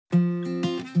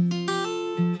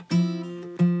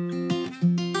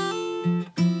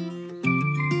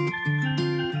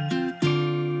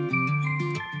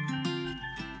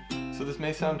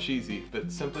sound cheesy,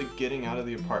 but simply getting out of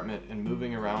the apartment and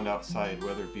moving around outside,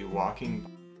 whether it be walking,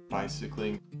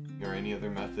 bicycling, or any other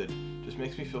method, just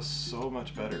makes me feel so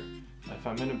much better. If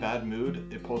I'm in a bad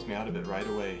mood, it pulls me out of it right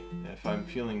away. If I'm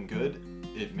feeling good,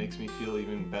 it makes me feel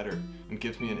even better and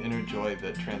gives me an inner joy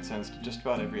that transcends just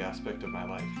about every aspect of my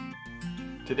life.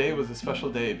 Today was a special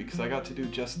day because I got to do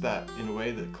just that in a way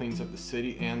that cleans up the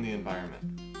city and the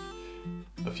environment.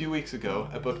 A few weeks ago,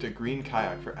 I booked a green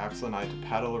kayak for Axel and I to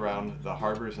paddle around the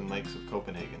harbors and lakes of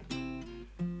Copenhagen.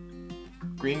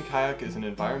 Green Kayak is an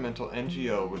environmental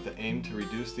NGO with the aim to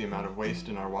reduce the amount of waste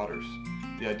in our waters.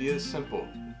 The idea is simple: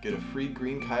 get a free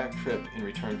green kayak trip in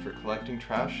return for collecting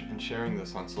trash and sharing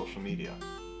this on social media.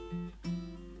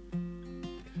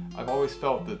 I've always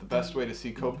felt that the best way to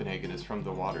see Copenhagen is from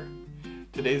the water.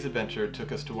 Today's adventure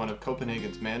took us to one of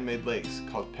Copenhagen's man-made lakes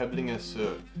called Peblinge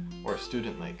Sø, or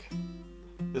Student Lake.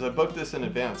 As I booked this in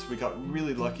advance, we got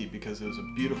really lucky because it was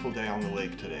a beautiful day on the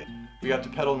lake today. We got to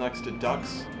pedal next to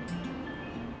ducks,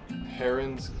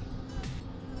 herons,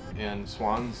 and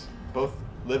swans, both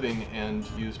living and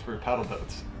used for paddle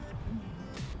boats.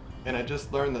 And I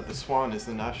just learned that the swan is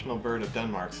the national bird of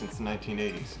Denmark since the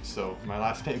 1980s, so my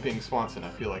last name being Swanson,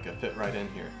 I feel like I fit right in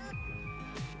here.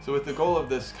 So with the goal of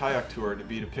this kayak tour to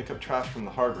be to pick up trash from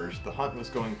the harbors, the hunt was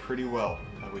going pretty well.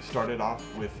 We started off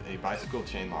with a bicycle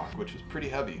chain lock, which was pretty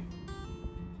heavy.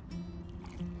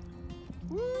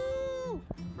 Woo!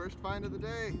 First find of the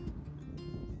day.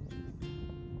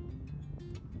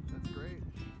 That's great.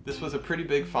 This was a pretty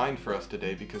big find for us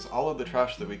today because all of the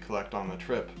trash that we collect on the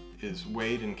trip is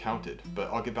weighed and counted, but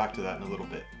I'll get back to that in a little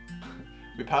bit.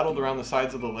 We paddled around the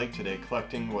sides of the lake today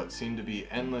collecting what seemed to be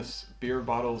endless beer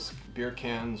bottles, beer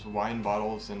cans, wine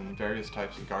bottles, and various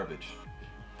types of garbage.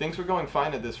 Things were going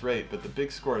fine at this rate, but the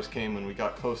big scores came when we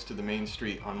got close to the main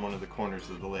street on one of the corners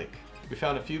of the lake. We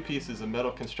found a few pieces of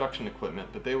metal construction equipment,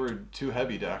 but they were too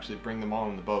heavy to actually bring them all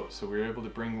in the boat, so we were able to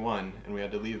bring one and we had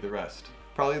to leave the rest.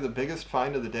 Probably the biggest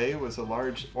find of the day was a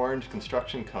large orange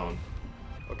construction cone.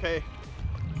 Okay,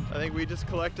 I think we just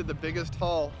collected the biggest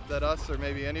haul that us or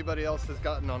maybe anybody else has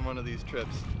gotten on one of these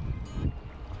trips.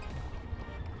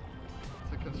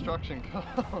 It's a construction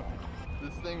cone.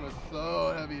 This thing was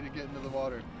so heavy to get into the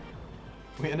water.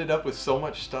 We ended up with so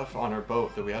much stuff on our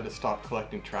boat that we had to stop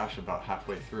collecting trash about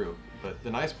halfway through. But the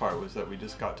nice part was that we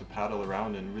just got to paddle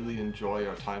around and really enjoy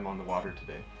our time on the water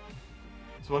today.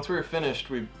 So once we were finished,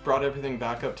 we brought everything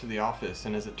back up to the office,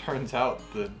 and as it turns out,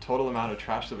 the total amount of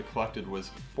trash that we collected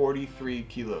was 43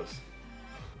 kilos.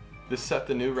 This set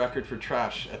the new record for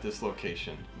trash at this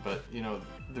location, but you know,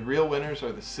 the real winners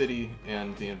are the city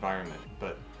and the environment,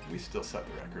 but we still set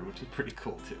the record, which is pretty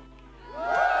cool too.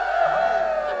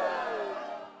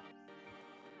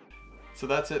 So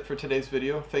that's it for today's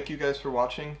video. Thank you guys for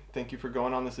watching. Thank you for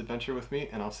going on this adventure with me,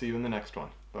 and I'll see you in the next one.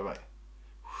 Bye bye.